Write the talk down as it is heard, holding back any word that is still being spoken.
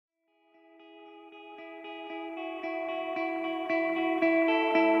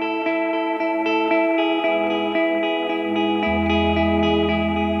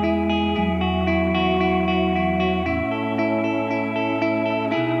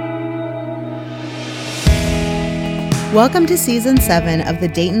Welcome to Season 7 of the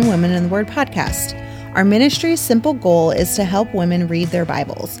Dayton Women in the Word podcast. Our ministry's simple goal is to help women read their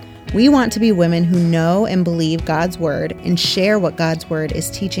Bibles. We want to be women who know and believe God's Word and share what God's Word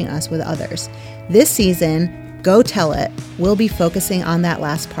is teaching us with others. This season, Go Tell It, we'll be focusing on that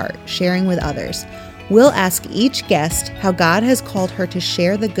last part, sharing with others. We'll ask each guest how God has called her to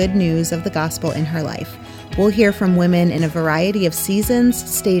share the good news of the gospel in her life. We'll hear from women in a variety of seasons,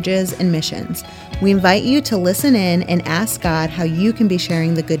 stages, and missions. We invite you to listen in and ask God how you can be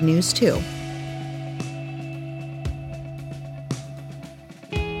sharing the good news too.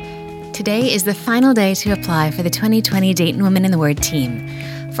 Today is the final day to apply for the 2020 Dayton Women in the Word team.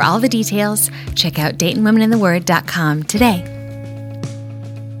 For all the details, check out DaytonWomeninTheWord.com today.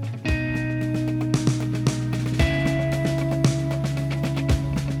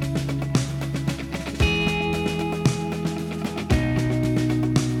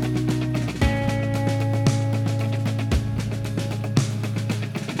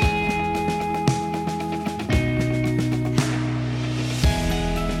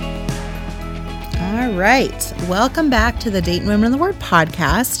 Right. Welcome back to the Dayton Women in the Word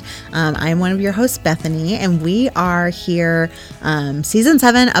podcast. I'm one of your hosts, Bethany, and we are here, Season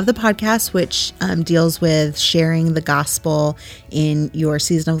 7 of the podcast, which deals with sharing the gospel in your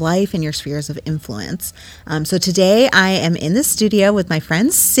season of life and your spheres of influence. So today I am in the studio with my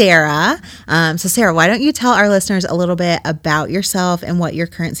friend, Sarah. So Sarah, why don't you tell our listeners a little bit about yourself and what your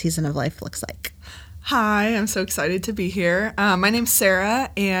current season of life looks like? Hi, I'm so excited to be here. My name's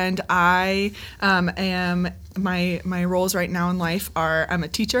Sarah, and I am my roles right now in life are I'm a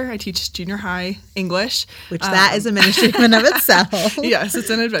teacher. I teach junior high English, which that is a ministry in and of itself. Yes,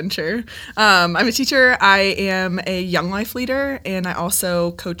 it's an adventure. I'm a teacher. I am a young life leader, and I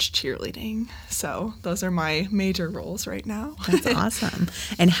also coach cheerleading. So those are my major roles right now. That's awesome.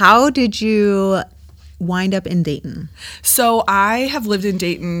 And how did you wind up in Dayton? So I have lived in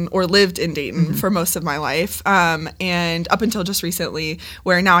Dayton for most of my life, and up until just recently,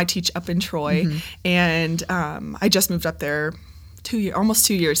 where now I teach up in Troy, and I just moved up there almost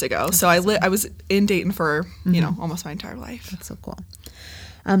 2 years ago. That's so awesome. I was in Dayton for almost my entire life. That's so cool.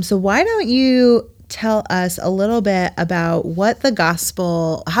 So why don't you tell us a little bit about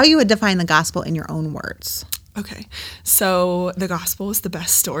how you would define the gospel in your own words? Okay, so the gospel is the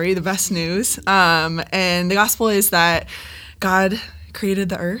best story, the best news. And the gospel is that God created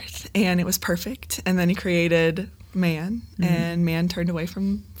the earth and it was perfect. And then he created man, and man turned away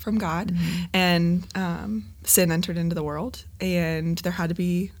from God, and sin entered into the world. And there had to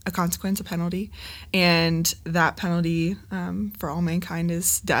be a consequence, a penalty. And that penalty for all mankind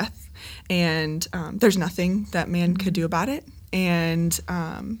is death. And there's nothing that man could do about it. And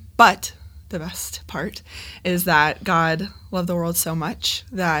but the best part is that God loved the world so much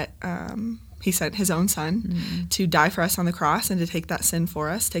that he sent his own son to die for us on the cross and to take that sin for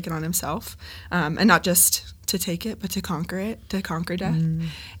us, take it on himself, and not just to take it, but to conquer death.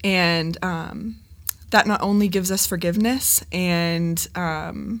 And that not only gives us forgiveness and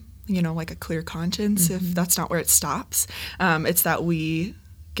like a clear conscience, if that's not where it stops, it's that we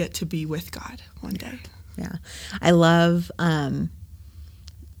get to be with God one day. Yeah. I love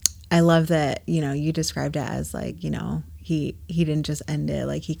that, you described it as he didn't just end it,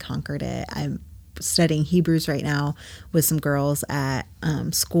 like he conquered it. I'm studying Hebrews right now with some girls at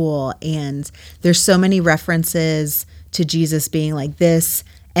school, and there's so many references to Jesus being like this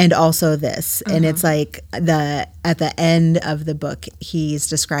and also this. And it's like at the end of the book, he's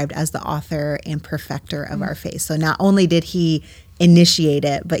described as the author and perfecter of our faith. So not only did he initiate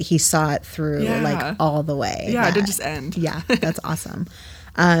it, but he saw it through all the way. Yeah, it didn't just end. Yeah, that's awesome.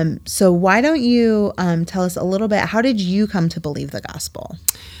 So why don't you tell us a little bit, how did you come to believe the gospel?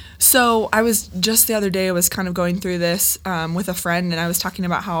 So I was just the other day, I was kind of going through this with a friend, and I was talking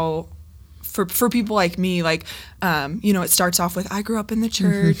about how for people like me, it starts off with, I grew up in the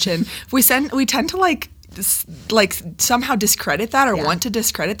church, and we tend to somehow discredit that or want to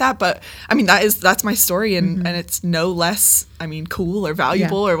discredit that, but I mean that's my story, and it's no less cool or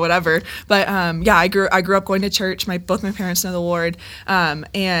valuable or whatever. But I grew up going to church. Both my parents know the Lord,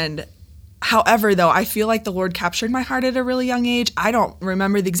 and however, though, I feel like the Lord captured my heart at a really young age. I don't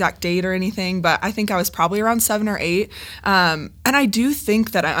remember the exact date or anything, but I think I was probably around 7 or 8, and I do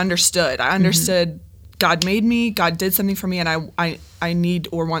think that I understood God made me, God did something for me, and I need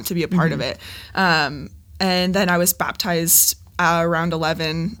or want to be a part of it. And then I was baptized around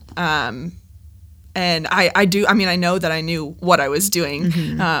 11. And I know that I knew what I was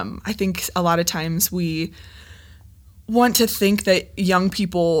doing. I think a lot of times we want to think that young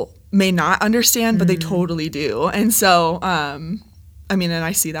people may not understand, but they totally do. And so I mean, and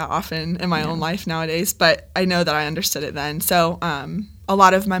I see that often in my own life nowadays, but I know that I understood it then. So a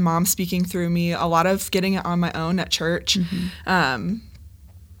lot of my mom speaking through me, a lot of getting it on my own at church.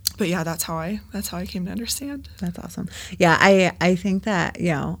 But yeah, that's how I came to understand. That's awesome. Yeah, I think that,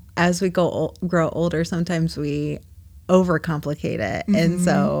 as we grow older, sometimes we overcomplicate it. And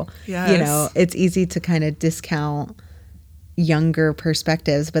so, it's easy to kind of discount younger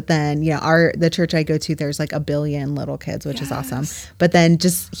perspectives. But then, the church I go to, there's like 1 billion little kids, which is awesome. But then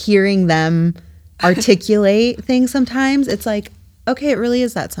just hearing them articulate things sometimes, it's like, okay, it really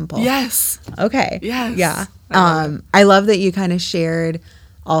is that simple. Yes. Okay. Yes. Yeah. I love that you kind of shared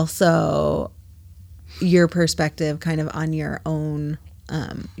also your perspective kind of on your own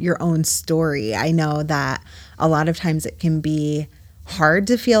story. I know that a lot of times it can be hard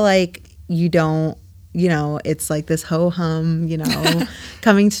to feel like you don't, it's like this ho-hum,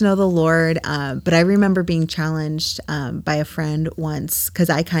 coming to know the Lord. But I remember being challenged by a friend once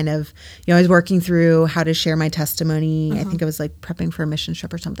because I kind of, I was working through how to share my testimony. I think I was like prepping for a mission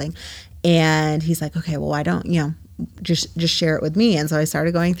trip or something. And he's like, okay, well, why don't, just share it with me. And so I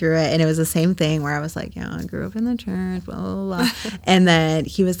started going through it, and it was the same thing where I was like, I grew up in the church, blah, blah, blah. And then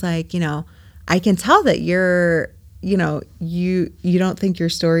he was like, I can tell that you're, you don't think your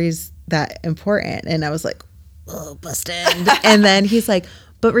story's that important. And I was like, oh, busted. And then he's like,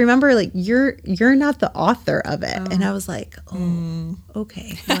 but remember, like, you're not the author of it. And I was like, oh,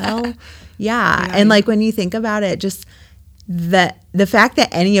 okay, well, yeah. And like, when you think about it, just the fact that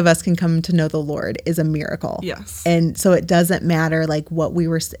any of us can come to know the Lord is a miracle. Yes. And so it doesn't matter like what we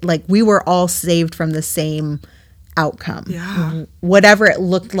were all saved from the same outcome. Yeah. Whatever it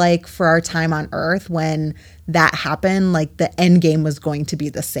looked like for our time on earth when that happened, like the end game was going to be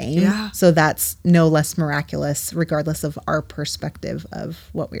the same. Yeah. So that's no less miraculous regardless of our perspective of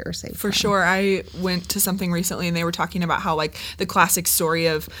what we were saved For from. sure. I went to something recently and they were talking about how like the classic story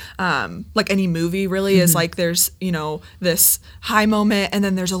of like any movie really is like there's, this high moment and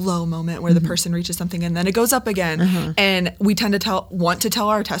then there's a low moment where the person reaches something and then it goes up again. And we tend to want to tell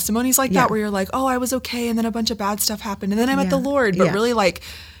our testimonies like that where you're like, oh, I was okay and then a bunch of bad stuff happened and then I met the Lord. But really like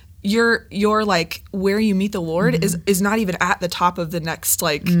you're like where you meet the Lord is not even at the top of the next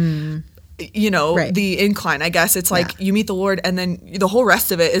like the incline, I guess. It's like you meet the Lord and then the whole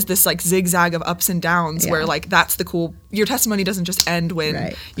rest of it is this like zigzag of ups and downs where like that's the cool, your testimony doesn't just end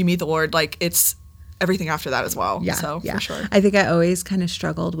when you meet the Lord, like it's everything after that as well. For sure. I think I always kind of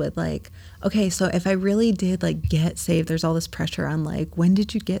struggled with like, okay, so if I really did like get saved, there's all this pressure on like, when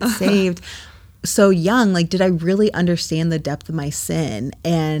did you get saved? So young, like, did I really understand the depth of my sin?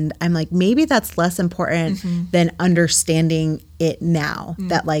 And I'm like, maybe that's less important than understanding it now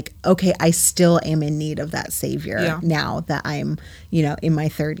that like, okay, I still am in need of that savior now that I'm, in my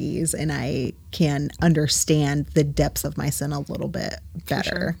 30s and I can understand the depths of my sin a little bit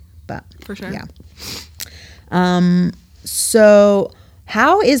better. For sure. Yeah. So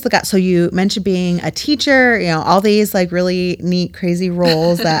how is the God? So you mentioned being a teacher, all these like really neat, crazy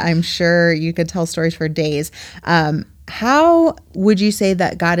roles that I'm sure you could tell stories for days. How would you say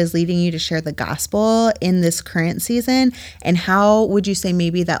that God is leading you to share the gospel in this current season? And how would you say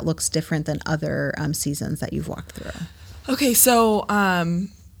maybe that looks different than other seasons that you've walked through? Okay. So,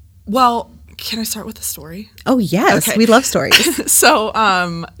 well, can I start with the story? Oh, yes. Okay. We love stories. So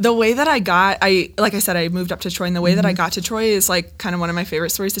the way that like I said, I moved up to Troy, and the way that I got to Troy is like kind of one of my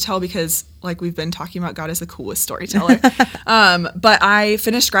favorite stories to tell because like we've been talking about God as the coolest storyteller. But I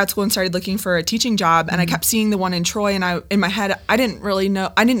finished grad school and started looking for a teaching job, and I kept seeing the one in Troy, and in my head, I didn't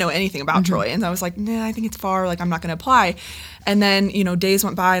know anything about Troy. And I was like, nah, I think it's far. Like I'm not going to apply. And then, days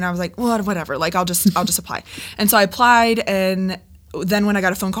went by and I was like, well, whatever, like I'll just apply. And so I applied, and then when I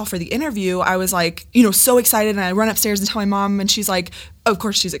got a phone call for the interview, I was like, so excited. And I run upstairs and tell my mom, and she's like, of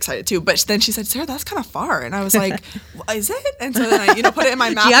course she's excited too. But then she said, Sarah, that's kind of far. And I was like, well, is it? And so then I, put it in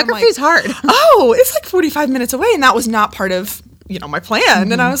my map. Geography's hard. Oh, it's like 45 minutes away. And that was not part of, my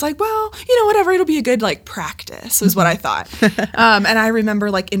plan. And I was like, well, whatever, it'll be a good like practice was what I thought. And I remember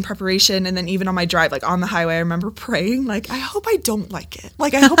like in preparation and then even on my drive, like on the highway, I remember praying, like, I hope I don't like it.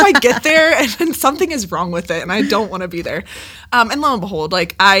 Like, I hope I get there and then something is wrong with it and I don't want to be there. And lo and behold,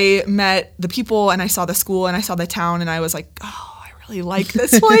 like I met the people and I saw the school and I saw the town and I was like, oh, I really like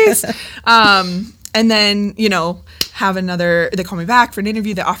this place. And then, they call me back for an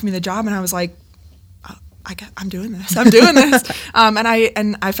interview, they offered me the job and I was like, I'm doing this. And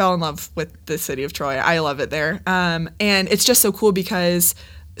I fell in love with the city of Troy. I love it there. And it's just so cool because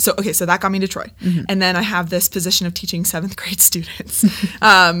so that got me to Troy. And then I have this position of teaching 7th grade students.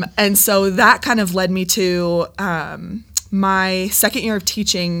 And so that kind of led me to my second year of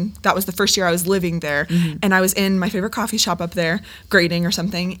teaching. That was the first year I was living there. And I was in my favorite coffee shop up there, grading or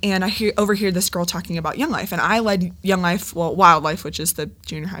something. And I overhear this girl talking about Young Life. And I led Young Life, Wild Life, which is the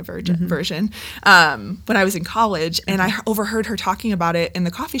junior high version, when I was in college. And I overheard her talking about it in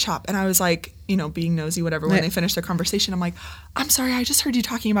the coffee shop. And I was like, being nosy, whatever, when they finished their conversation, I'm like, I'm sorry, I just heard you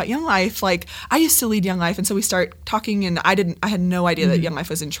talking about Young Life. Like, I used to lead Young Life. And so we start talking, and I had no idea that Young Life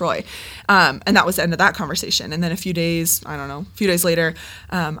was in Troy. And that was the end of that conversation. And then a few days later,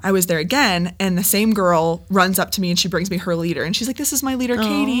 I was there again, and the same girl runs up to me and she brings me her leader. And she's like, this is my leader,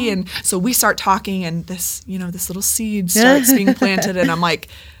 Katie. And so we start talking, and this little seed starts being planted. And I'm like,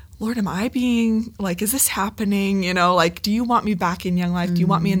 Lord, am I being like, is this happening? Like, do you want me back in Young Life? Do you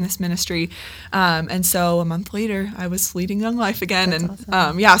want me in this ministry? And so a month later, I was leading Young Life again. That's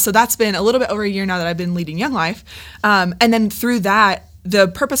awesome. So that's been a little bit over a year now that I've been leading Young Life. And then through that, the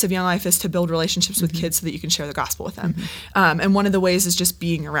purpose of Young Life is to build relationships with kids so that you can share the gospel with them. And one of the ways is just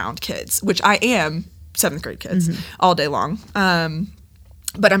being around kids, which I am 7th grade kids all day long.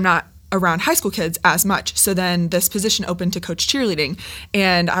 But I'm not around high school kids as much. So then this position opened to coach cheerleading.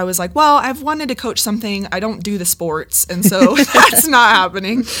 And I was like, well, I've wanted to coach something. I don't do the sports. And so that's not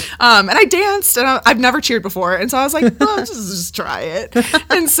happening. And I danced, and I've never cheered before. And so I was like, well, just try it.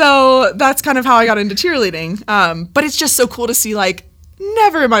 And so that's kind of how I got into cheerleading. But it's just so cool to see, like,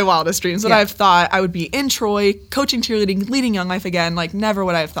 never in my wildest dreams would I have thought I would be in Troy, coaching cheerleading, leading Young Life again. Like, never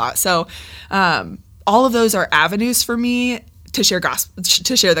would I have thought. So all of those are avenues for me to share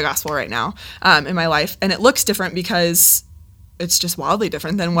the gospel right now in my life. And it looks different because it's just wildly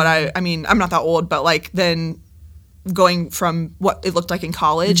different than what I mean, I'm not that old, but like then going from what it looked like in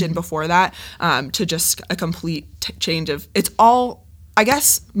college and before that to just a complete change of, it's all, I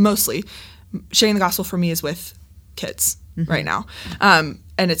guess, mostly sharing the gospel for me is with kids right now. And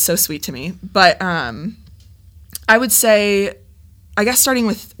it's so sweet to me. But I would say, I guess starting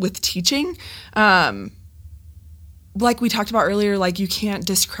with teaching, like we talked about earlier, like you can't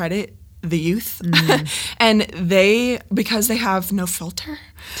discredit the youth. And because they have no filter.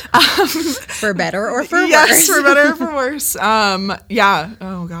 For better or for worse. Yes, for better or for worse.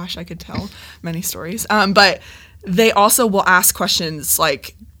 Oh gosh, I could tell many stories. But they also will ask questions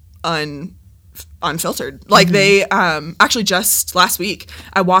like unfiltered. Like they actually just last week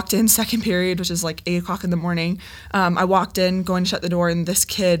I walked in second period, which is like 8:00 in the morning. I walked in going to shut the door, and this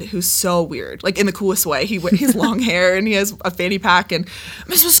kid who's so weird, like in the coolest way, he's long hair and he has a fanny pack, and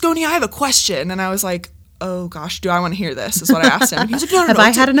Miss Mosconi, I have a question. And I was like, oh gosh, do I want to hear this, is what I asked him. And he's like, no, have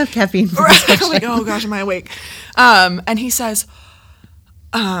I had enough caffeine for this question? I'm like, oh gosh, am I awake? And he says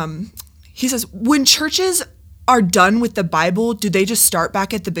when churches are done with the Bible, do they just start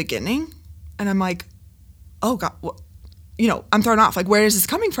back at the beginning? And I'm like, oh God, I'm thrown off. Like, where is this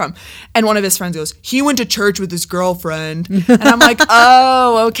coming from? And one of his friends goes, he went to church with his girlfriend. And I'm like,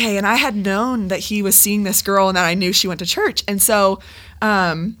 oh, okay. And I had known that he was seeing this girl and that I knew she went to church. And so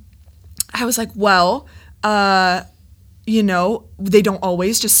I was like, well, they don't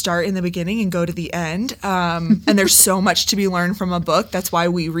always just start in the beginning and go to the end. And there's so much to be learned from a book. That's why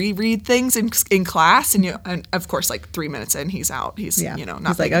we reread things in class. And of course, like 3 minutes in, he's out. He's, not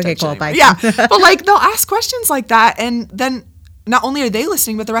he's like, okay, cool, bye. Yeah. But like, they'll ask questions like that. And then not only are they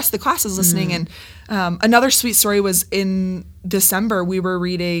listening, but the rest of the class is listening. And another sweet story was in December, we were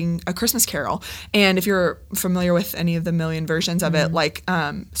reading A Christmas Carol. And if you're familiar with any of the million versions of it, like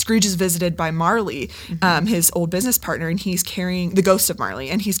Scrooge is visited by Marley, his old business partner, and he's carrying the ghost of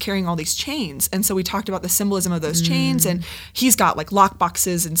Marley, and he's carrying all these chains. And so we talked about the symbolism of those chains, and he's got like lock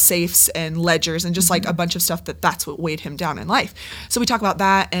boxes and safes and ledgers and just like a bunch of stuff that's what weighed him down in life. So we talk about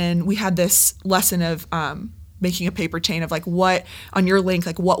that, and we had this lesson of making a paper chain of like what on your link,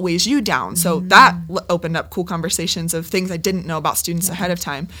 like what weighs you down. So that opened up cool conversations of things I didn't know about students ahead of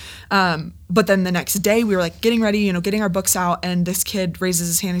time. But then the next day we were like getting ready, getting our books out, and this kid raises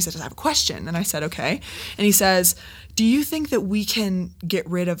his hand. He says, I have a question. And I said, okay. And he says, do you think that we can get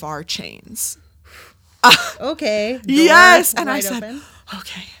rid of our chains? Okay. Yes. And I said,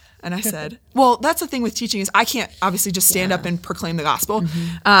 okay. And I said, well, that's the thing with teaching is I can't obviously just stand up and proclaim the gospel.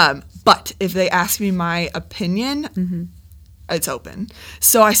 But if they ask me my opinion, it's open.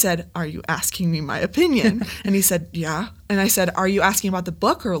 So I said, are you asking me my opinion? And he said, yeah. And I said, are you asking about the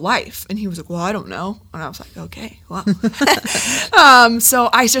book or life? And he was like, well, I don't know. And I was like, okay, well. So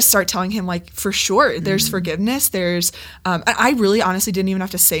I just start telling him, like, for sure, there's forgiveness. There's, I really honestly didn't even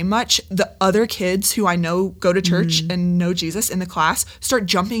have to say much. The other kids who I know go to church and know Jesus in the class start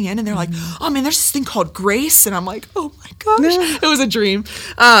jumping in, and they're like, oh man, there's this thing called grace. And I'm like, oh my gosh, it was a dream.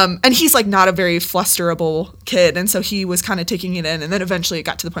 And he's like not a very flusterable kid. And so he was kind of taking it in. And then eventually it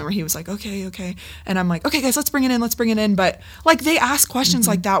got to the point where he was like, okay. And I'm like, okay, guys, let's bring it in. but like they ask questions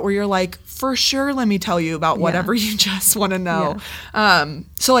like that where you're like, for sure, let me tell you about whatever you just want to know.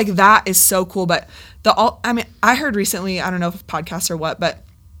 So like that is so cool. But I heard recently, I don't know if podcast or what, but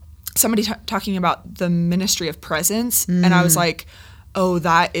somebody talking about the ministry of presence. And I was like, oh,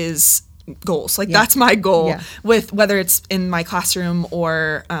 that is goals. Like that's my goal with whether it's in my classroom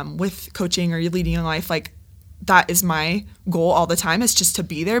or with coaching or leading in life. Like that is my goal all the time, is just to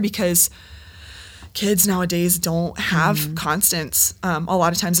be there, because kids nowadays don't have constants a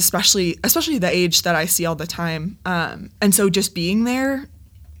lot of times, especially the age that I see all the time. And so just being there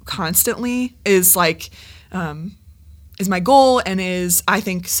constantly is like is my goal, and is, I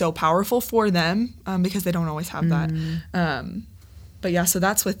think, so powerful for them because they don't always have that. But yeah, so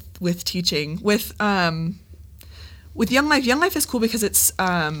that's with teaching. With Young Life is cool because it's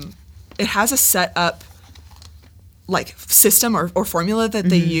it has a set up like system or formula that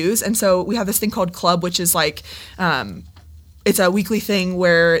they use. And so we have this thing called Club, which is like it's a weekly thing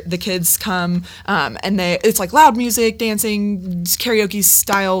where the kids come and it's like loud music, dancing, karaoke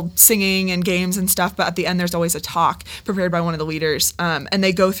style singing and games and stuff. But at the end, there's always a talk prepared by one of the leaders. And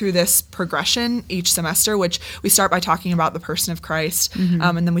they go through this progression each semester, which we start by talking about the person of Christ.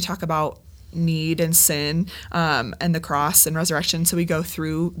 And then we talk about need and sin and the cross and resurrection. So we go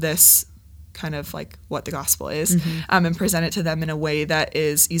through this kind of like what the gospel is and present it to them in a way that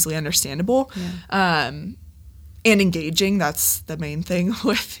is easily understandable. And engaging. That's the main thing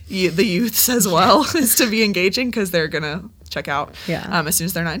with the youths as well, is to be engaging, because they're going to check out as soon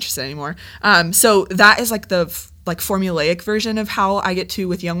as they're not interested anymore. So that is like the formulaic version of how I get to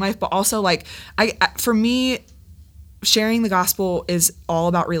with Young Life. But also like for me, sharing the gospel is all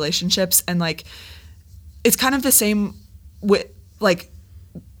about relationships. And like it's kind of the same with like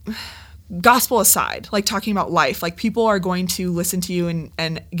gospel aside, like talking about life. Like people are going to listen to you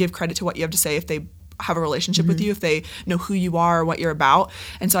and give credit to what you have to say if they have a relationship with you, if they know who you are or what you're about.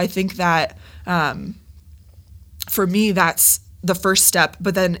 And so I think that for me, that's the first step,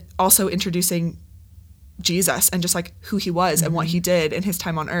 but then also introducing Jesus and just like who he was and what he did in his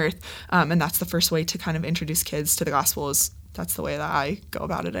time on earth. And that's the first way to kind of introduce kids to the gospel. Is that's the way that I go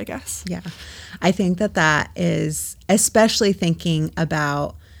about it, I guess. Yeah. I think that is, especially thinking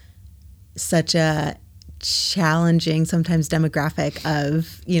about such a challenging sometimes demographic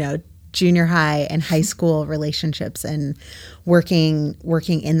of, junior high and high school relationships, and working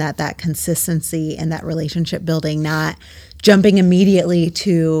in that consistency and that relationship building, not jumping immediately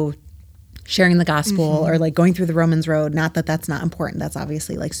to sharing the gospel or like going through the Romans road. Not that that's not important. That's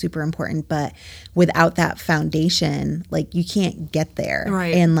obviously like super important, but without that foundation, like you can't get there.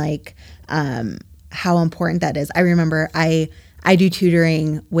 Right. And like how important that is. I remember I do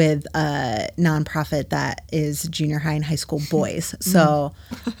tutoring with a nonprofit that is junior high and high school boys. So,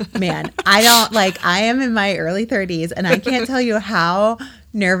 man, I am in my early 30s, and I can't tell you how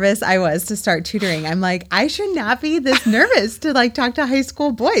nervous I was to start tutoring. I'm like, I should not be this nervous to like talk to high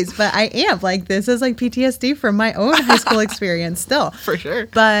school boys, but I am. Like, this is like PTSD from my own high school experience still. For sure.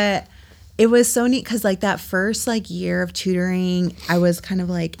 But it was so neat because like that first like year of tutoring, I was kind of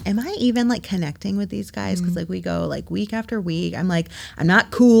like, am I even like connecting with these guys? Because like we go like week after week. I'm like, I'm not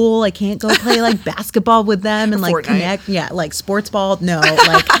cool. I can't go play like basketball with them and like Fortnite. connect. Yeah, like sports ball. No,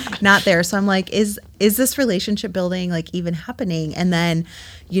 like not there. So I'm like, is this relationship building like even happening? And then,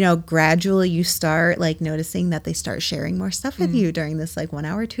 gradually you start like noticing that they start sharing more stuff with you during this like 1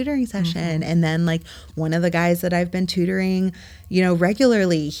 hour tutoring session. And then like one of the guys that I've been tutoring,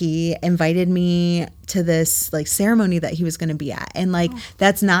 regularly, he invited me to this like ceremony that he was going to be at. And like,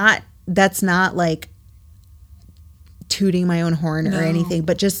 that's not like tooting my own horn or anything,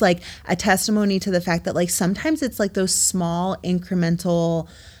 but just like a testimony to the fact that like sometimes it's like those small incremental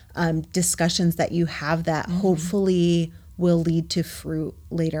discussions that you have that hopefully will lead to fruit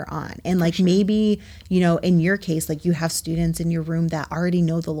later on. And like maybe, in your case, like you have students in your room that already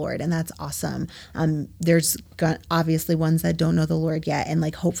know the Lord, and that's awesome. There's obviously ones that don't know the Lord yet, and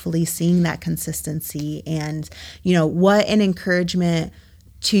like hopefully seeing that consistency and, what an encouragement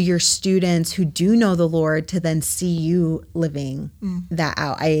to your students who do know the Lord to then see you living that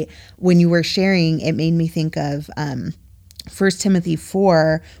out. When you were sharing, it made me think of 1 Timothy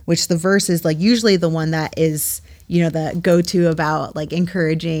 4, which the verse is like usually the one that is, the go-to about like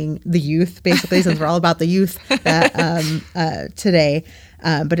encouraging the youth, basically, since we're all about the youth today.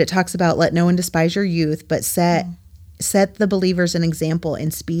 But it talks about, let no one despise your youth, but set the believers an example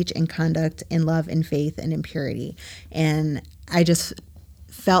in speech and conduct, in love and faith and in purity. And I just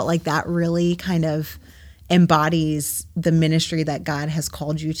felt like that really kind of embodies the ministry that God has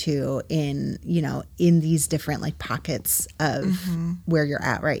called you to in these different like pockets of where you're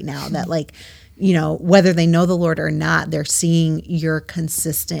at right now, that like whether they know the Lord or not, they're seeing your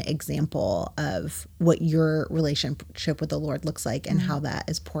consistent example of what your relationship with the Lord looks like and how that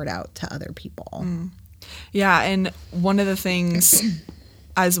is poured out to other people. Yeah. And one of the things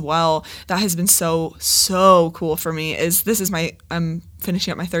as well that has been so cool for me is I'm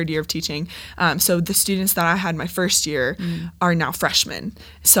finishing up my third year of teaching. So the students that I had my first year are now freshmen.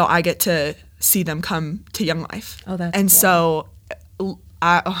 So I get to see them come to Young Life. Oh, that's and cool. So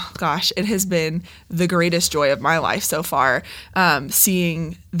it has been the greatest joy of my life so far,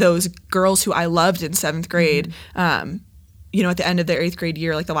 seeing those girls who I loved in 7th grade, at the end of their 8th grade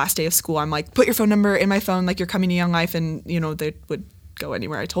year, like the last day of school, I'm like, put your phone number in my phone, like you're coming to Young Life, and, they would go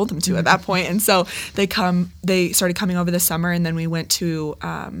anywhere I told them to at that point. And so they started coming over this summer, and then we went to,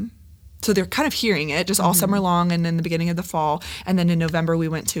 so they're kind of hearing it just all summer long and in the beginning of the fall. And then in November, we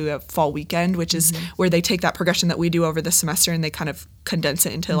went to a fall weekend, which is where they take that progression that we do over the semester and they kind of condense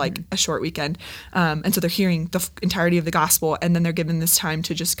it into like a short weekend. And so they're hearing the entirety of the gospel, and then they're given this time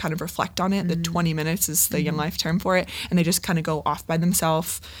to just kind of reflect on it. The 20 minutes is the Young Life term for it. And they just kind of go off by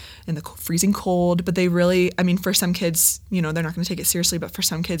themselves in the freezing cold. But they really, for some kids, they're not going to take it seriously, but for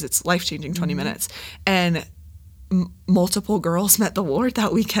some kids, it's life-changing 20 minutes. And multiple girls met the Lord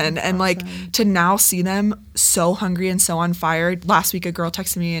that weekend. And like to now see them so hungry and so on fire. Last week a girl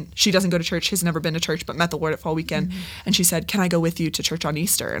texted me, and she doesn't go to church, has never been to church, but met the Lord at fall weekend. And she said, can I go with you to church on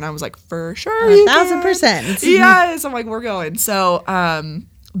Easter? And I was like, for sure, 1,000%. Yes. I'm like, we're going. So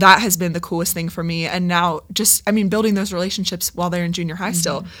that has been the coolest thing for me. And now just building those relationships while they're in junior high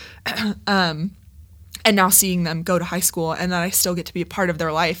still, and now seeing them go to high school, and that I still get to be a part of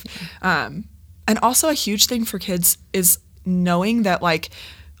their life. And also a huge thing for kids is knowing that like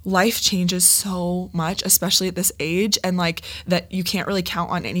life changes so much, especially at this age, and like that you can't really count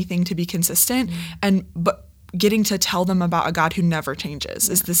on anything to be consistent. But getting to tell them about a God who never changes,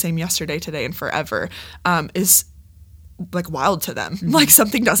 is the same yesterday, today, and forever, is like wild to them. Like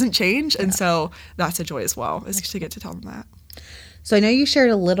something doesn't change. And so that's a joy as well, is to get to tell them that. So I know you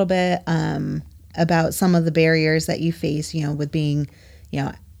shared a little bit about some of the barriers that you face, with being,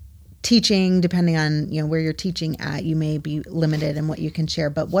 teaching. Depending on, where you're teaching at, you may be limited in what you can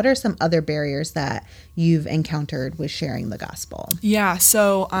share. But what are some other barriers that you've encountered with sharing the gospel? Yeah.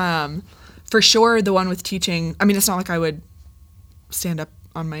 So for sure, the one with teaching, it's not like I would stand up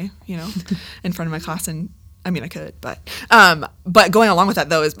on my, in front of my class and I could, but going along with that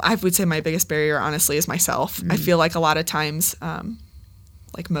though, I would say my biggest barrier, honestly, is myself. I feel like a lot of times,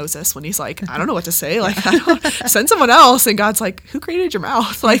 like Moses, when he's like, I don't know what to say, like, I don't send someone else. And God's like, who created your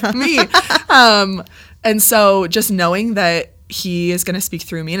mouth? Like me. And so just knowing that he is going to speak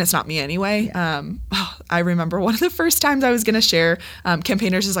through me, and it's not me anyway. I remember one of the first times I was going to share,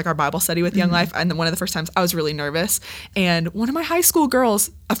 Campaigners is like our Bible study with Young Life. And then one of the first times I was really nervous. And one of my high school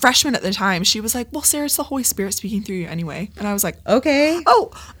girls, a freshman at the time, she was like, well, Sarah, it's the Holy Spirit speaking through you anyway. And I was like, okay.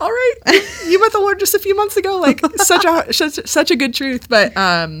 Oh, all right. You met the Lord just a few months ago. Like such a good truth. But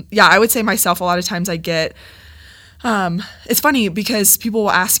I would say myself, a lot of times I get, it's funny because people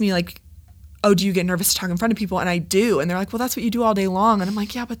will ask me like, oh, do you get nervous to talk in front of people? And I do. And they're like, well, that's what you do all day long. And I'm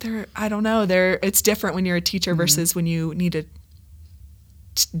like, yeah, but I don't know. It's different when you're a teacher versus when you need to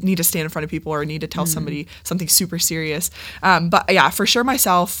stand in front of people or need to tell somebody something super serious. But yeah, for sure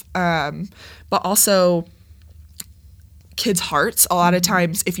myself, but also kids' hearts. A lot of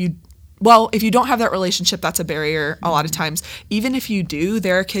times if you don't have that relationship, that's a barrier a lot of times. Even if you do,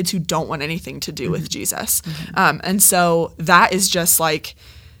 there are kids who don't want anything to do with Jesus. And so that is just like,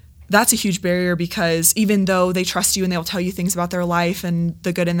 that's a huge barrier, because even though they trust you and they'll tell you things about their life and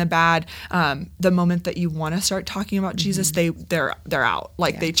the good and the bad, the moment that you want to start talking about Jesus, they're out,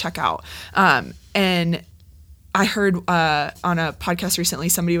 like they check out. And I heard on a podcast recently,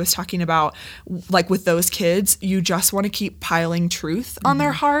 somebody was talking about like with those kids, you just want to keep piling truth on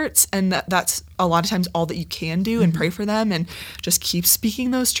their hearts. And that's a lot of times all that you can do, and pray for them and just keep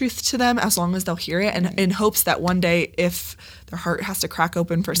speaking those truths to them as long as they'll hear it. And in hopes that one day, if their heart has to crack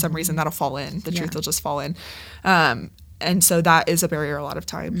open for some reason, that'll fall in. The truth will just fall in. And so that is a barrier a lot of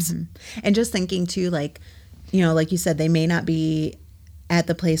times. And just thinking too, like, like you said, they may not be at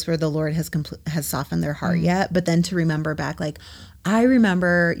the place where the Lord has softened their heart yet, but then to remember back, like, I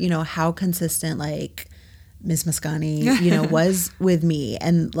remember, how consistent, like, Ms. Mascani, was with me.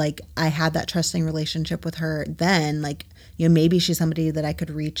 And like, I had that trusting relationship with her then, like, maybe she's somebody that I could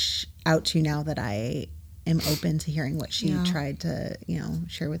reach out to now that I am open to hearing what she tried to,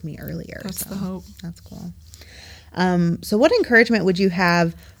 share with me earlier. That's the hope. That's cool. So what encouragement would you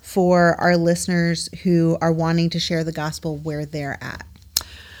have for our listeners who are wanting to share the gospel where they're at?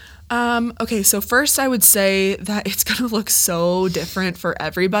 Okay, so first I would say that it's going to look so different for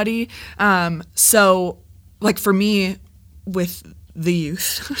everybody. So like for me with the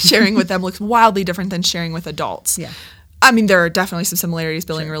youth, sharing with them looks wildly different than sharing with adults. Yeah. I mean, there are definitely some similarities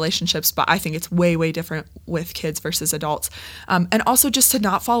building Sure. relationships, but I think it's way, way different with kids versus adults. And also just to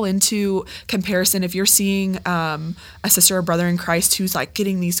not fall into comparison. If you're seeing a sister or brother in Christ who's like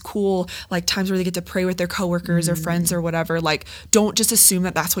getting these cool like times where they get to pray with their coworkers or friends or whatever, like don't just assume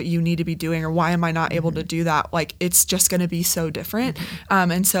that that's what you need to be doing, or why am I not able to do that? Like it's just going to be so different.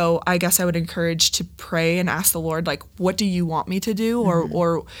 And so I guess I would encourage to pray and ask the Lord, like, what do you want me to do,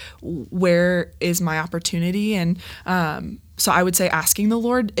 or where is my opportunity? And so I would say asking the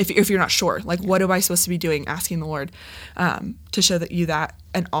Lord, if you're not sure, like, what am I supposed to be doing? Asking the Lord to show that you that.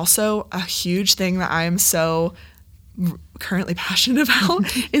 And also a huge thing that I am so currently passionate about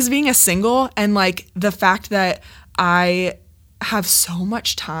is being a single, and like the fact that I have so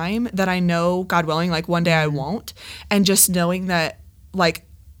much time that I know, God willing, like one day I won't. And just knowing that, like,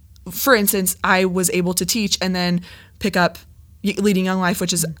 for instance, I was able to teach and then pick up Leading Young Life,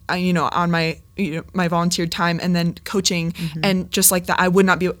 which is, on my, my volunteered time, and then coaching. And just like that, I would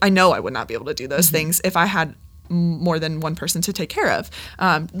not be able to do those things if I had more than one person to take care of.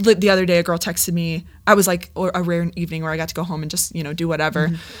 The other day, a girl texted me. I was like, a rare evening where I got to go home and just, do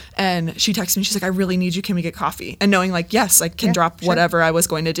whatever. And she texted me, she's like, I really need you. Can we get coffee? And knowing like, yes, I can drop whatever I was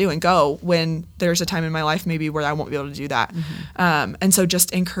going to do and go when there's a time in my life maybe where I won't be able to do that. And so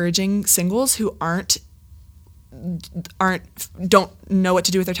just encouraging singles who don't know what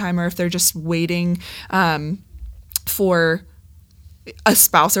to do with their time, or if they're just waiting for a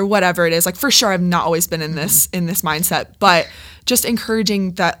spouse or whatever it is. Like, for sure I've not always been in this mindset, but just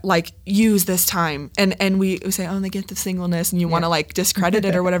encouraging that, like, use this time. And we say, oh, the gift of singleness, and you want to like discredit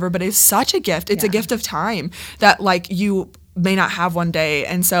it or whatever, but it's such a gift. It's a gift of time that like you may not have one day.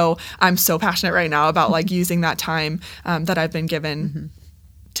 And so I'm so passionate right now about like using that time that I've been given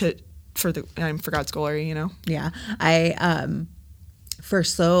for God's glory, Yeah. I, for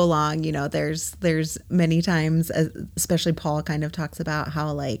so long, there's many times, especially Paul kind of talks about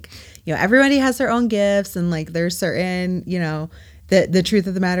how like, everybody has their own gifts, and like there's certain, the truth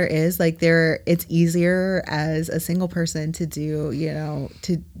of the matter is like it's easier as a single person to do,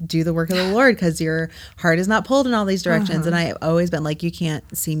 to do the work of the Lord, because your heart is not pulled in all these directions. And I've always been like, you can't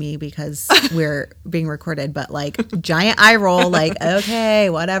see me because we're being recorded, but like giant eye roll, like, okay,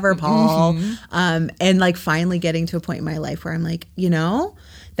 whatever, Paul. And like finally getting to a point in my life where I'm like,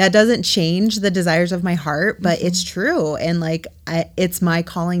 that doesn't change the desires of my heart, but it's true. And like, it's my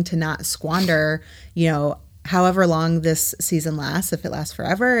calling to not squander, however long this season lasts, if it lasts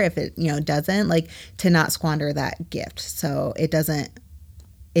forever, if it, doesn't, like, to not squander that gift. So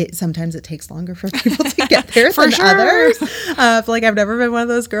sometimes it takes longer for people to get there than others. Like, I've never been one of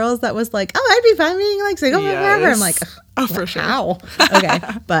those girls that was like, oh, I'd be fine being like single forever. I'm like, for sure. How? Okay.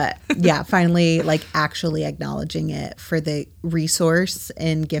 But yeah, finally, like, actually acknowledging it for the resource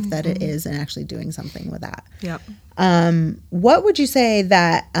and gift that it is, and actually doing something with that. Yep. What would you say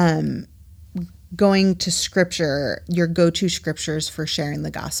that, going to scripture, your go-to scriptures for sharing the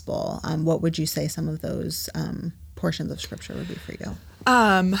gospel, what would you say some of those portions of scripture would be for you?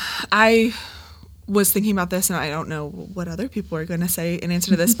 I was thinking about this, and I don't know what other people are going to say in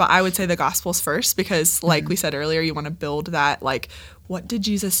answer to this, but I would say the gospel's first, because like we said earlier, you want to build that, like, what did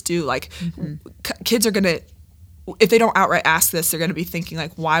Jesus do? Like, kids are going to, if they don't outright ask this, they're going to be thinking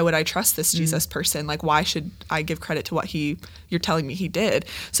like, why would I trust this Jesus person? Like, why should I give credit to what you're telling me he did?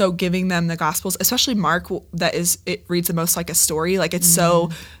 So giving them the gospels, especially Mark, it reads the most like a story. Like, it's so,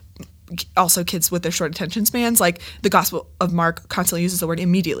 also kids with their short attention spans, like the Gospel of Mark constantly uses the word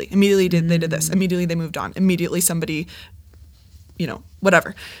immediately. Immediately they did this. Immediately they moved on. Immediately somebody,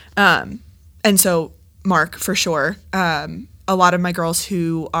 whatever. And so Mark, for sure. A lot of my girls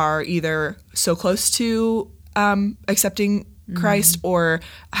who are either so close to accepting Christ or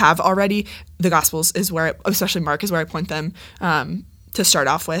have already, the Gospels is where, especially Mark, is where I point them to start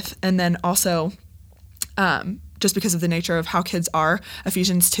off with. And then also, just because of the nature of how kids are,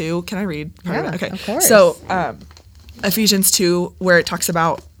 Ephesians 2. Can I read part of it? Okay. Of course. So Ephesians 2, where it talks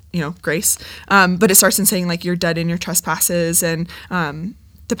about, grace. But it starts in saying like, you're dead in your trespasses and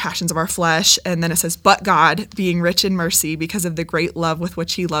the passions of our flesh. And then it says, but God, being rich in mercy, because of the great love with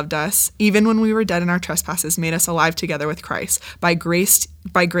which he loved us, even when we were dead in our trespasses, made us alive together with Christ. By grace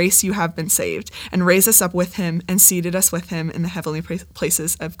you have been saved, and raised us up with him, and seated us with him in the heavenly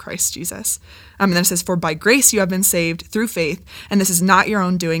places of Christ Jesus. And then it says, for by grace you have been saved through faith, and this is not your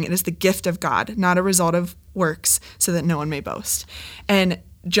own doing, it is the gift of God, not a result of works, so that no one may boast. And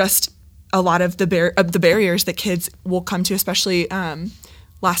just a lot of the barriers that kids will come to, especially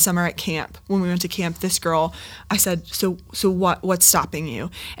last summer at camp, when we went to camp, this girl, I said, so what's stopping you?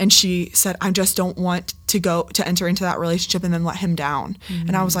 And she said, I just don't want to enter into that relationship and then let him down.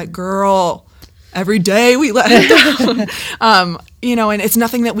 And I was like, girl, every day we let him down. And it's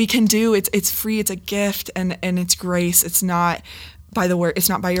nothing that we can do. It's free. It's a gift, and it's grace. It's not by the word. It's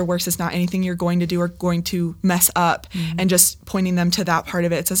not by your works. It's not anything you're going to do or going to mess up. And just pointing them to that part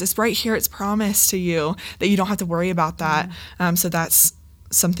of it. It says it's right here. It's promised to you that you don't have to worry about that. So that's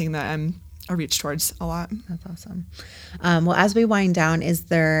something that I reach towards a lot. That's awesome. Well, as we wind down, is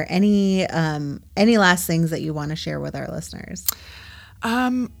there any last things that you want to share with our listeners?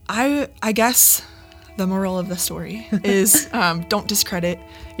 I guess the moral of the story is don't discredit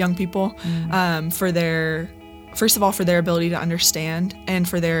young people for their ability to understand and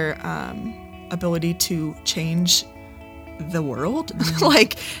for their ability to change the world.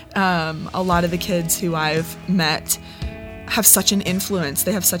 A lot of the kids who I've met have such an influence.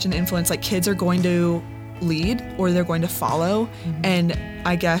 They have such an influence. Like, kids are going to lead or they're going to follow. And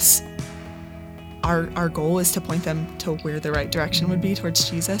I guess our goal is to point them to where the right direction would be, towards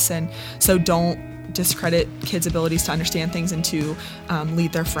Jesus. And so don't discredit kids' abilities to understand things and to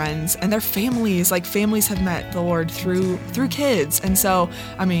lead their friends and their families. Like, families have met the Lord through kids. And so,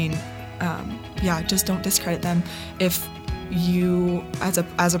 just don't discredit them. If you, as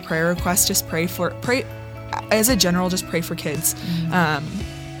a prayer request, just pray as a general, just pray for kids.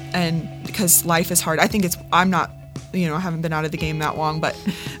 And because life is hard. I think I'm not, I haven't been out of the game that long, but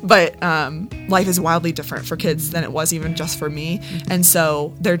life is wildly different for kids than it was even just for me. And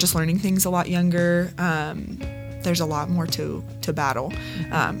so they're just learning things a lot younger. There's a lot more to battle.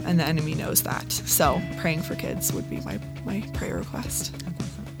 And the enemy knows that. So praying for kids would be my prayer request.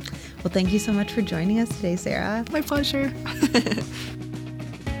 Well, thank you so much for joining us today, Sarah. My pleasure.